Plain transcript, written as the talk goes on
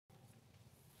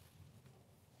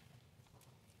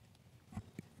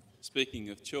Speaking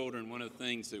of children, one of the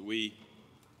things that we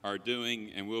are doing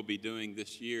and will be doing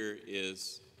this year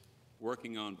is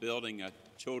working on building a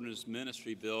children's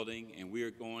ministry building, and we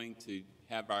are going to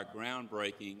have our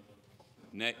groundbreaking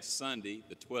next Sunday,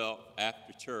 the 12th,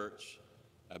 after church,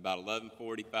 about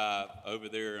 11:45, over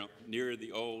there near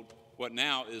the old, what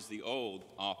now is the old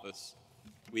office.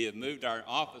 We have moved our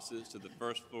offices to the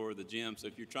first floor of the gym, so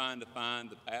if you're trying to find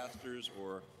the pastors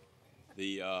or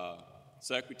the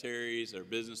secretaries or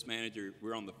business manager,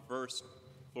 we're on the first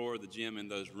floor of the gym in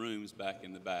those rooms back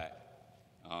in the back.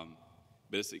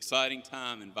 But it's an exciting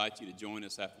time. I invite you to join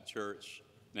us after church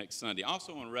next Sunday. I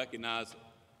also want to recognize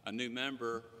a new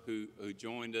member who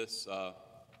joined us a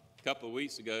couple of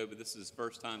weeks ago, but this is his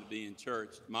first time to be in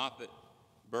church, Moffat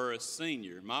Burris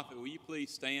Sr. Moffat, will you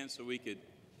please stand so we could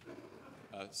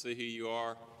see who you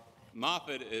are?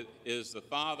 Moffat is the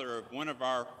father of one of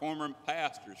our former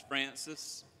pastors,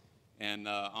 Francis, and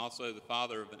also the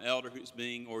father of an elder who's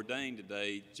being ordained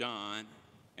today, John,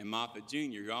 and Moffat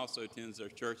Jr., who also attends our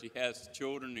church. He has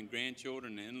children and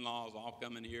grandchildren and in-laws all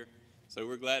coming here, so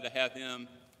we're glad to have him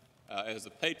as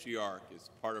a patriarch, as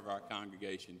part of our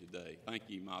congregation today. Thank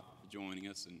you, Moffat, for joining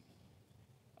us, and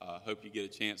hope you get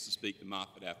a chance to speak to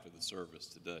Moffat after the service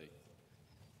today.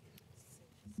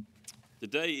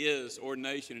 Today is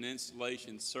Ordination and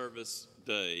Installation Service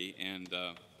Day, and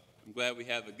I'm glad we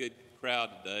have a good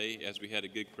crowd today, as we had a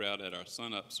good crowd at our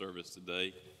sun-up service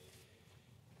today.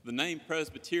 The name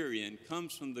Presbyterian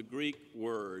comes from the Greek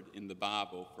word in the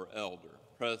Bible for elder,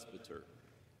 presbyter.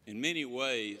 In many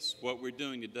ways, what we're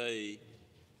doing today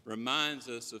reminds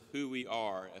us of who we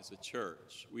are as a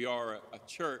church. We are a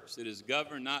church that is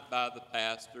governed not by the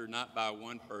pastor, not by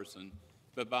one person,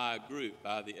 but by a group,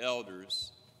 by the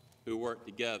elders who work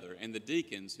together, and the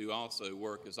deacons who also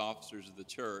work as officers of the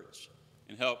church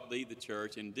and help lead the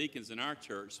church. And deacons in our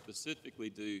church specifically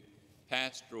do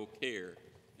pastoral care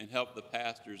and help the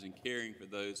pastors in caring for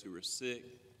those who are sick,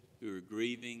 who are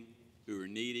grieving, who are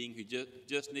needing, who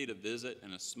just need a visit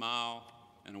and a smile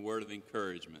and a word of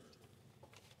encouragement.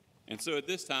 And so at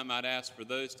this time, I'd ask for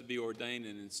those to be ordained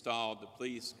and installed to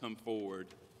please come forward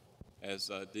as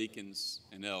deacons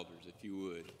and elders, if you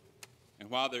would. And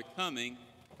while they're coming,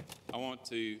 I want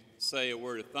to say a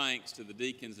word of thanks to the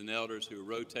deacons and elders who are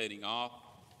rotating off.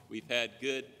 We've had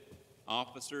good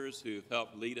officers who have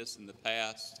helped lead us in the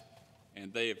past,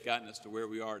 and they have gotten us to where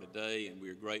we are today, and we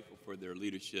are grateful for their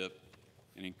leadership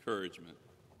and encouragement.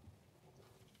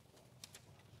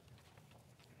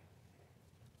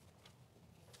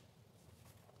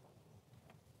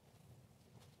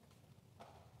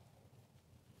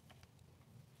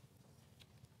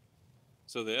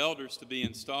 So the elders to be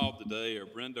installed today are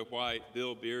Brenda White,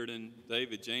 Bill Bearden,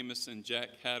 David Jameson, Jack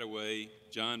Hadaway,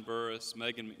 John Burris,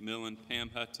 Megan McMillan, Pam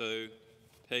Hutto,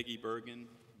 Peggy Bergen,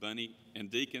 Bunny, and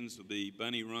deacons will be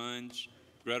Bunny Runge,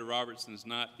 Greta Robertson's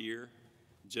not here,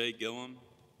 Jay Gillum,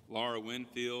 Laura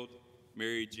Winfield,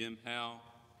 Mary Jim Howe,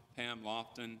 Pam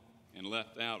Lofton, and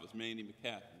left out is Mandy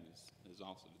McCaffrey is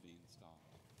also to be installed.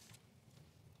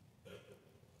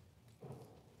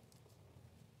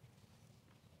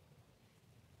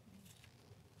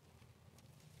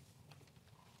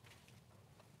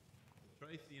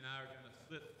 Tracy and I are going to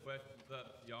split the questions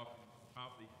up so y'all can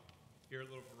probably hear a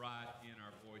little variety in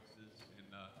our voices.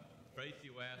 And Tracy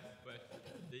will ask the question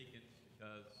to the deacons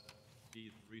because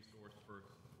he's the resource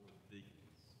person for the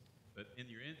deacons. But in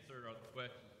your insert are the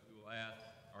questions we will ask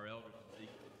our elders and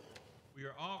deacons. We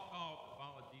are all called to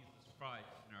follow Jesus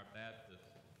Christ in our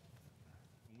baptism.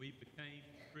 When we became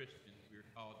Christians, we are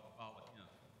called to follow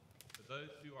him. But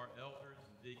those who are elders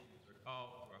and deacons are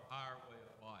called to a higher way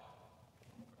of life,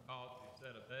 are called to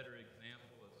set a better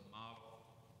example as a model,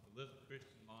 to live a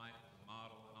Christian life as a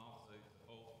model, and also to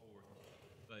hold forth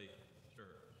the faith of the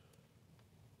church.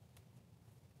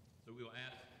 So we will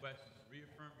ask questions to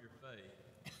reaffirm your faith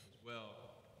as well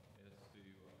as to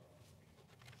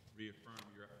reaffirm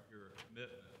your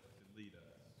commitment to lead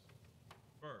us.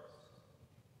 First,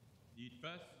 do you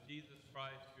trust in Jesus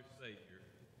Christ, your Savior,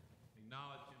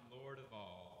 acknowledge him Lord of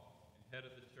all and head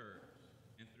of the church,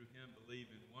 and through him believe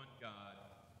in one God,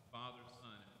 Father,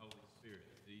 Son, and Holy Spirit?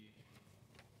 Do you?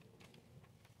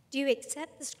 Do you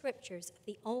accept the scriptures of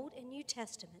the Old and New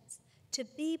Testaments to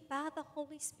be, by the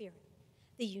Holy Spirit,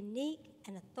 the unique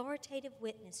and authoritative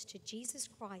witness to Jesus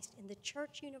Christ in the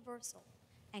Church Universal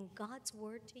and God's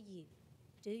Word to you?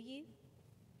 Do you?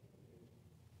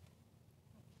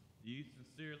 Do you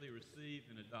sincerely receive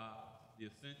and adopt the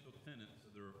essential tenets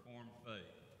of the Reformed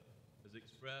faith as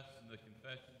expressed in the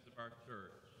confessions of our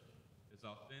church as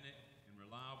authentic and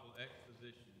reliable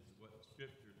expositions of what the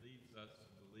Scripture leads us to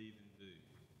believe and do?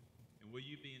 And will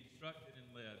you be instructed and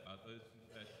led by those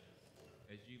confessions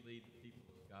as you lead the people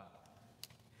of God.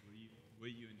 Will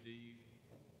you and do you?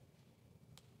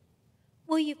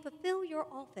 Will you fulfill your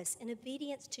office in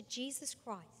obedience to Jesus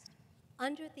Christ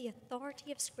under the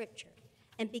authority of Scripture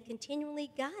and be continually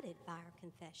guided by our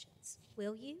confessions?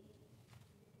 Will you?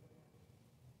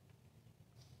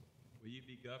 Will you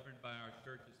be governed by our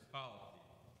church's policy?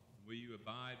 Will you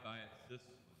abide by its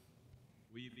discipline?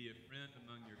 Will you be a friend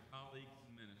among your colleagues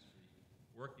in ministry,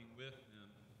 working with them,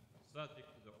 subject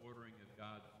to the ordering of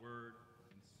God's word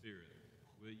and spirit?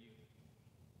 Will you?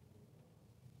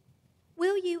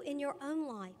 Will you, in your own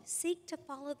life, seek to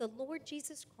follow the Lord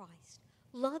Jesus Christ,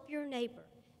 love your neighbor,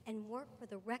 and work for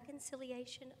the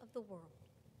reconciliation of the world?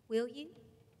 Will you?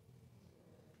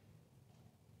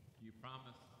 Do you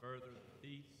promise to further the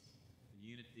peace, the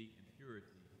unity, and purity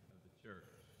of the church?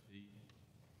 Do you?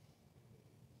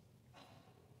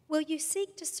 Will you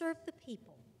seek to serve the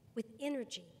people with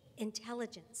energy,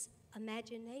 intelligence,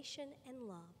 imagination, and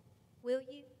love? Will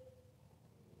you?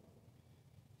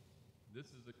 This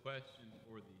is a question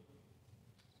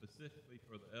specifically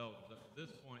for the elders. Up to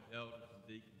this point, elders and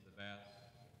deacons have asked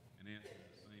and answered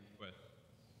the same questions.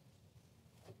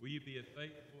 Will you be a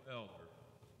faithful elder,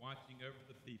 watching over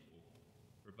the people,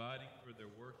 providing for their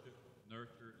worship,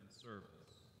 nurture, and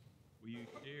service? Will you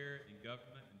share in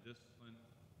government and discipline,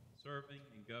 serving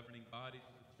and governing bodies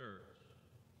of the church?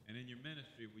 And in your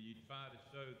ministry, will you try to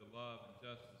show the love and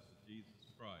justice of Jesus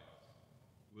Christ?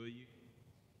 Will you?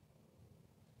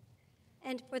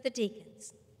 And for the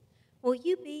deacons, will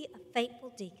you be a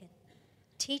faithful deacon,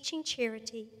 teaching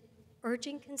charity,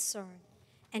 urging concern,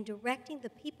 and directing the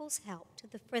people's help to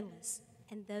the friendless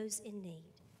and those in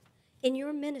need? In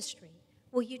your ministry,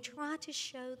 will you try to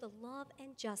show the love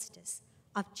and justice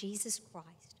of Jesus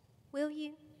Christ? Will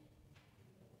you?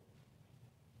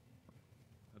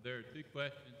 There are two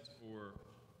questions for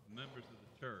members of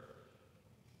the church.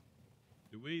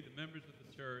 Do we, the members of the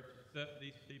church, accept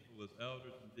these people as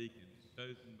elders and deacons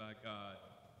chosen by God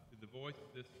through the voice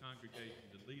of this congregation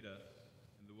to lead us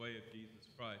in the way of Jesus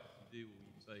Christ, to do what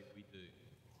we say we do?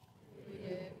 We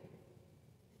do.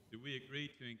 Do we agree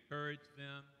to encourage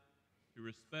them, to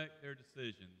respect their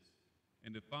decisions,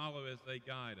 and to follow as they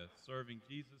guide us, serving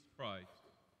Jesus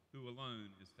Christ, who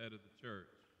alone is head of the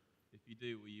church? If you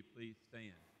do, will you please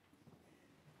stand?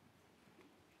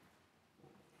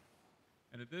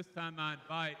 And at this time, I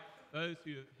invite those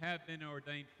who have been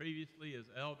ordained previously as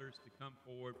elders to come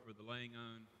forward for the laying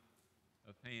on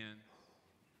of hands.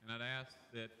 And I'd ask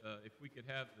that if we could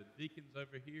have the deacons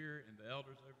over here and the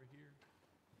elders over here.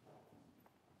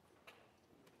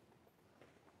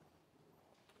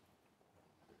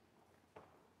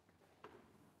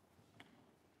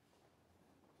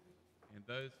 And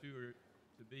those who are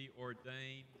to be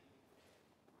ordained,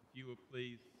 if you will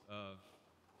please,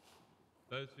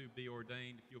 those who be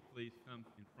ordained, if you'll please come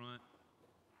in front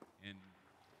and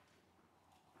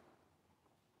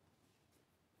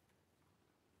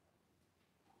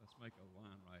let's make a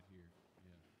line right here.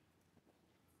 Yeah.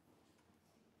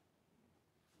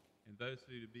 And those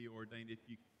who to be ordained, if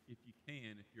you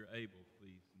can, if you're able,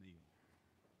 please kneel.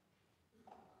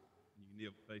 You can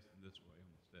kneel facing this way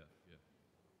on the step. Yeah.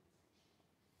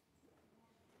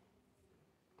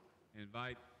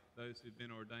 Invite those who've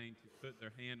been ordained to put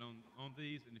their hand on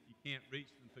these, and if you can't reach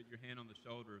them, put your hand on the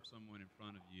shoulder of someone in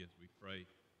front of you as we pray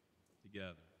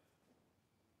together.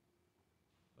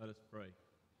 Let us pray.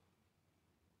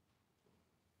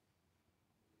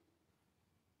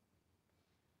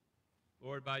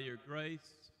 Lord, by your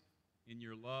grace, in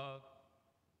your love,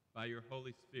 by your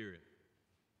Holy Spirit,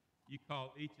 you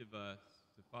call each of us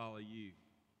to follow you.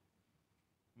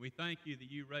 We thank you that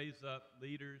you raise up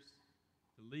leaders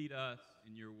to lead us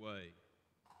in your way,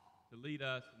 to lead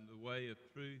us in the way of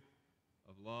truth,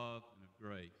 of love, and of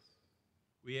grace.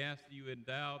 We ask that you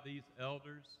endow these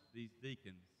elders, these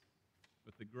deacons,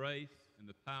 with the grace and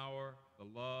the power, the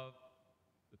love,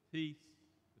 the peace,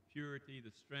 the purity,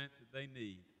 the strength that they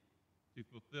need to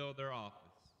fulfill their office.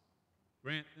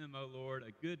 Grant them, O Lord,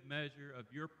 a good measure of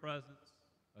your presence,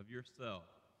 of yourself,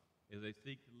 as they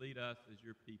seek to lead us as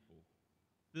your people.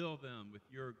 Fill them with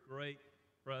your great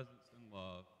presence and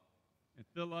love, and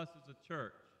fill us as a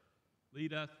church.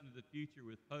 Lead us into the future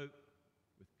with hope,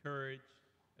 with courage,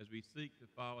 as we seek to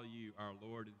follow you, our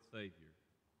Lord and Savior.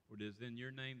 For it is in your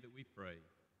name that we pray.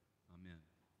 Amen.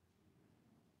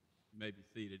 You may be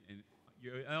seated. And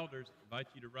your elders invite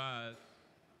you to rise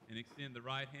and extend the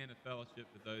right hand of fellowship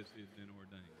to those who have been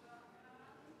ordained.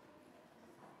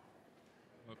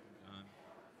 Welcome, John.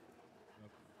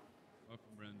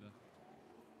 Welcome, Brenda.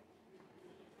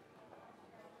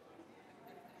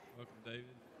 Welcome,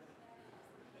 David.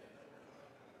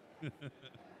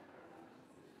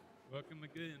 Welcome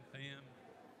again, Pam.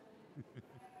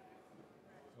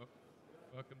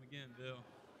 Welcome again, Bill.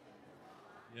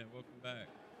 Yeah, welcome back.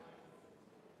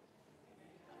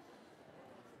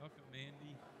 Welcome,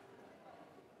 Mandy.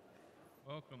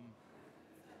 Welcome.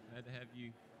 Glad to have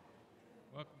you.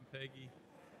 Welcome, Peggy.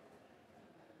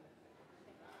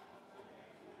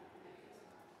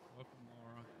 Welcome,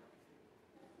 Laura.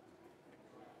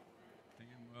 Pam,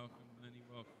 welcome. Lenny,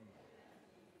 welcome.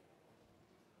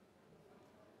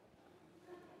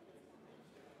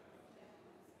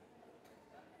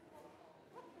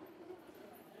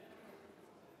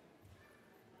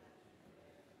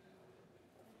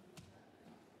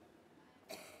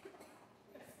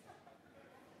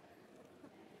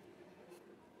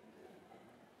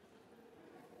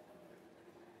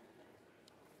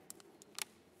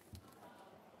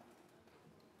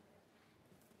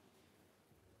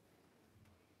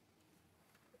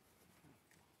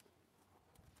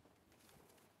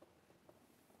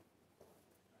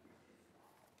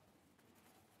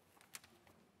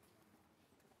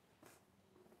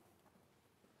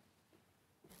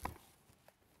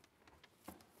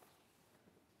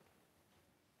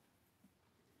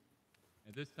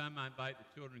 At this time, I invite the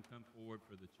children to come forward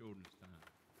for the children's time.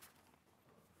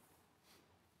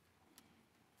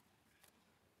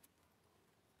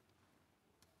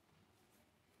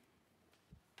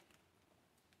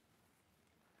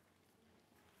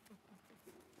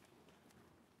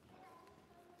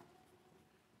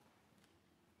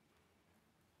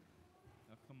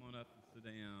 Now come on up and sit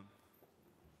down.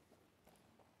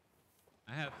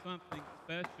 I have something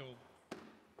special,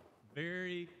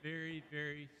 very, very,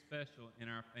 very special in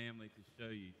our family to show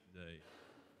you today.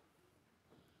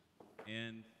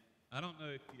 And I don't know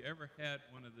if you ever had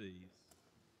one of these,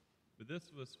 but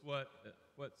this was what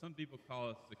some people call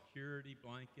a security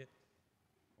blanket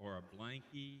or a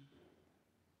blankie.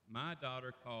 My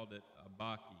daughter called it a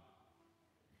baki.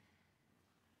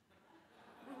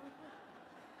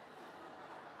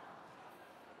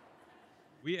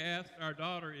 We asked our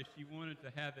daughter if she wanted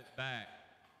to have it back,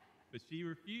 but she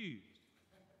refused.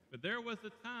 But there was a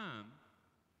time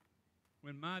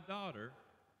when my daughter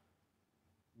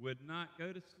would not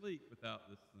go to sleep without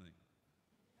this thing.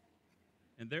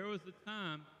 And there was a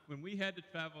time when we had to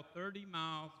travel 30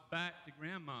 miles back to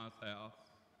Grandma's house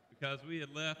because we had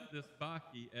left this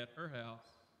baki at her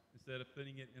house instead of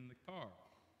putting it in the car.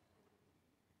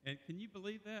 And can you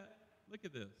believe that? Look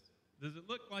at this. Does it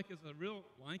look like it's a real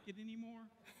blanket anymore?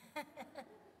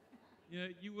 You know,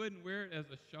 you wouldn't wear it as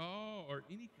a shawl or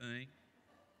anything.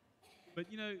 But,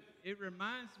 you know, it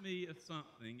reminds me of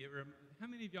something. How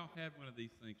many of y'all had one of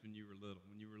these things when you were little,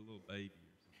 when you were a little baby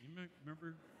or something? You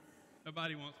remember?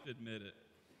 Nobody wants to admit it.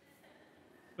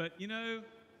 But, you know,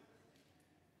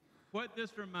 what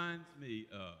this reminds me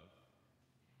of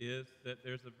is that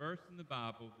there's a verse in the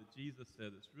Bible that Jesus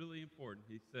said that's really important.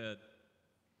 He said,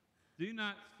 "Do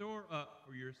not store up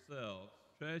for yourselves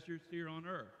treasures here on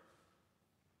earth,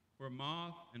 where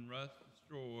moth and rust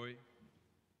destroy,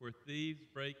 where thieves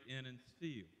break in and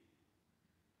steal."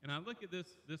 And I look at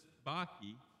this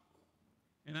baki,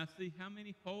 and I see how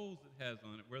many holes it has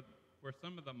on it, where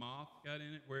some of the moths got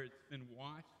in it, where it's been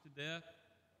washed to death,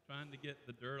 trying to get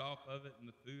the dirt off of it and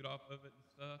the food off of it and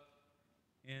stuff.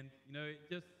 And, you know,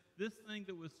 this thing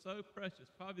that was so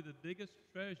precious, probably the biggest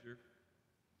treasure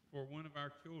for one of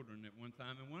our children at one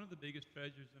time, and one of the biggest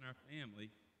treasures in our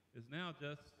family, is now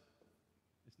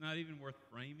it's not even worth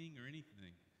framing or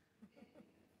anything.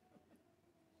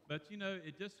 But, you know,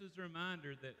 it just is a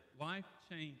reminder that life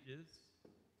changes,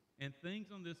 and things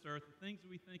on this earth, the things that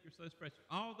we think are so special,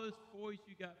 all those toys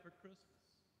you got for Christmas,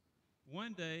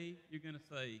 one day you're going to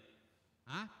say,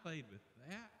 "I played with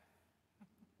that."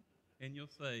 And you'll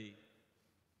say,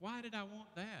 "Why did I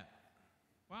want that?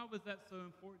 Why was that so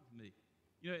important to me?"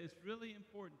 You know, it's really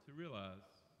important to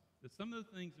realize that some of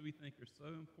the things that we think are so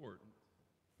important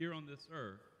here on this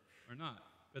earth are not.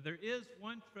 But there is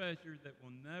one treasure that will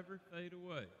never fade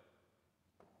away.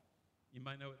 You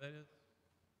might know what that is.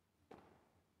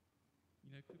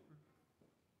 You know, Cooper?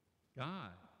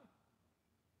 God.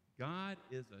 God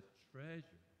is a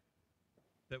treasure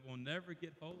that will never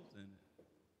get holes in it,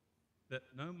 that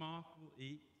no moth will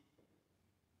eat,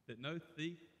 that no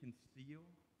thief can steal.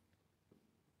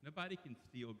 Nobody can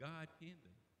steal God, can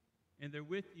they? And they're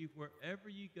with you wherever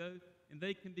you go, and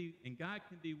God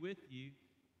can be with you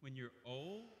when you're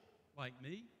old, like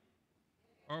me,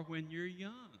 or when you're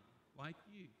young, like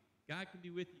you. God can be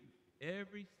with you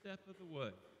every step of the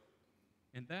way.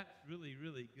 And that's really,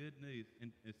 really good news.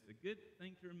 And it's a good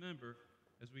thing to remember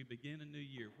as we begin a new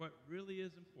year, what really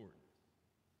is important.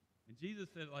 And Jesus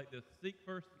said it like this: "Seek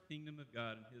first the kingdom of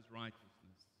God and his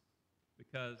righteousness,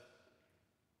 because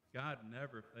God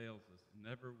never fails us,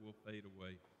 never will fade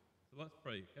away. So let's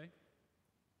pray, okay?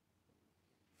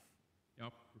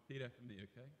 Y'all repeat after me,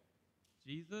 okay?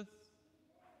 Jesus,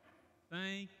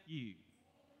 thank you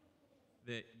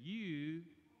that you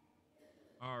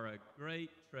are a great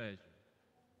treasure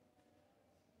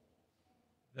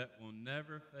that will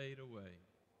never fade away.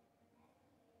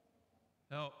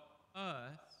 Help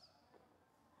us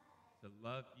to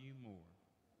love you more.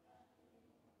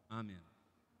 Amen.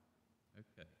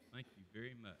 Okay, thank you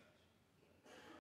very much.